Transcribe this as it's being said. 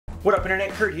What up, Internet?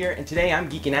 Kurt here, and today I'm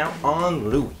geeking out on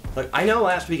Louie. Look, I know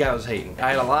last week I was hating. I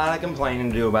had a lot of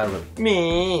complaining to do about Louie.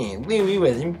 Man, Louie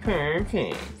wasn't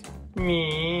perfect.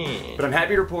 Me. But I'm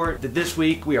happy to report that this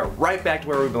week we are right back to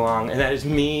where we belong, and that is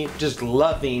me just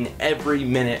loving every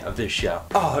minute of this show.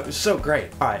 Oh, it was so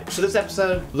great. Alright, so this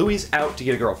episode, Louie's out to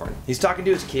get a girlfriend. He's talking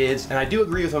to his kids, and I do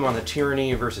agree with him on the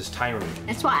tyranny versus tyranny.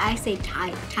 That's why I say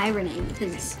tyranny,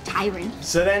 because it's tyrant.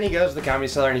 So then he goes to the Comedy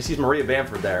Cellar and he sees Maria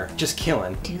Bamford there, just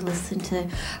killing. Do you listen to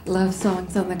love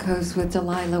songs on the coast with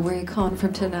Delilah? Where you calling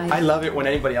from tonight? I love it when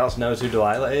anybody else knows who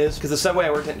Delilah is, because the subway I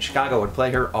worked at in Chicago would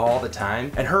play her all the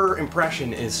time, and her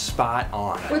impression is spot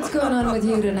on. What's going on with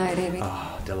you tonight, Amy?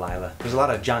 Oh, Delilah. There's a lot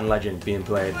of John Legend being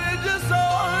played.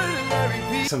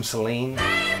 Some Celine.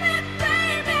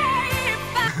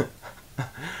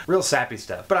 Real sappy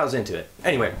stuff, but I was into it.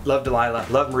 Anyway, love Delilah,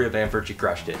 love Maria Bamford, she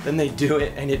crushed it. Then they do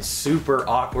it, and it's super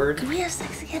awkward. Can we have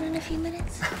sex again in a few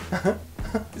minutes?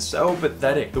 So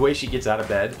pathetic, the way she gets out of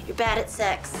bed. You're bad at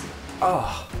sex.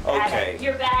 Oh, okay.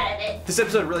 You're bad at it. This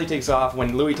episode really takes off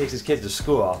when Louie takes his kids to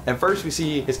school. And first we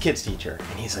see his kids teacher,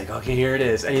 and he's like, okay, here it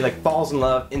is. And he like falls in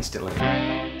love instantly.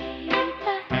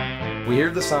 We hear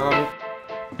the song,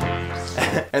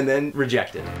 and then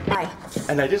rejected. Bye.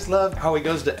 And I just love how he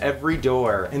goes to every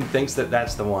door and thinks that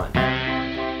that's the one.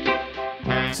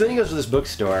 So then he goes to this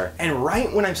bookstore, and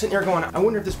right when I'm sitting there going, I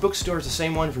wonder if this bookstore is the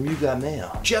same one from You've Got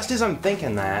Mail. Just as I'm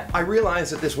thinking that, I realize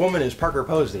that this woman is Parker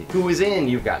Posey, who was in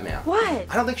You've Got Mail. What?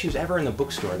 I don't think she was ever in the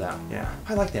bookstore though. Yeah,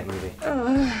 I like that movie.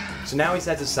 So now he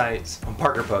sets his sights on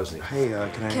Parker Posey. Hey,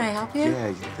 can I help you?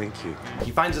 Yeah, thank you.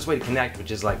 He finds this way to connect,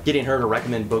 which is like getting her to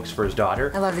recommend books for his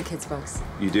daughter. I love the kids' books.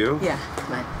 You do? Yeah,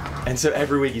 mine. And so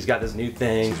every week he's got this new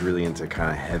thing. She's really into kind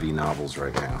of heavy novels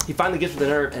right now. He finally gets to the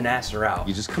nerve and asks her out.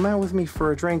 You just come out with me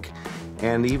for a drink,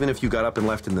 and even if you got up and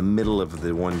left in the middle of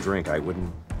the one drink, I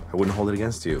wouldn't hold it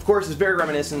against you. Of course, it's very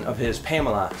reminiscent of his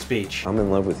Pamela speech. I'm in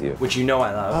love with you. Which you know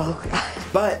I love. Oh, God.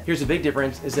 But here's the big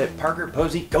difference, is that Parker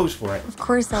Posey goes for it. Of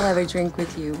course I'll have a drink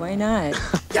with you. Why not?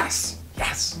 Yes!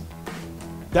 Yes!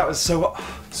 That was so...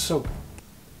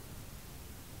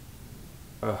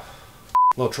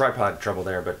 little tripod trouble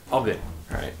there, but all good.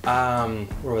 Alright,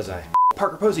 where was I?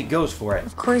 Parker Posey goes for it.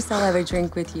 Of course I'll have a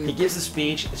drink with you. He gives the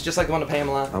speech, it's just like the one to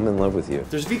Pamela. I'm in love with you.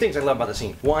 There's a few things I love about the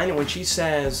scene. One, when she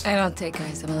says... I don't take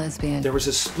guys, I'm a lesbian. There was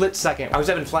a split second, I was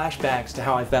having flashbacks to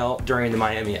how I felt during the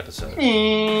Miami episode.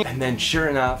 And then sure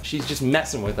enough, she's just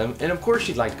messing with him, and of course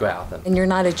she'd like to go out with him. And you're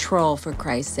not a troll, for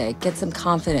Christ's sake. Get some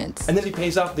confidence. And then he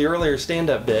pays off the earlier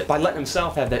stand-up bit by letting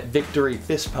himself have that victory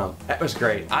fist pump. That was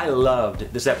great. I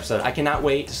loved this episode. I cannot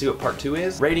wait to see what part 2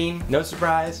 is. Rating, no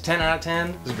surprise, 10 out of 10.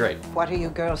 It was great. What are you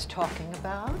girls talking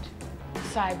about?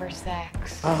 Cyber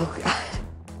sex. Oh, God.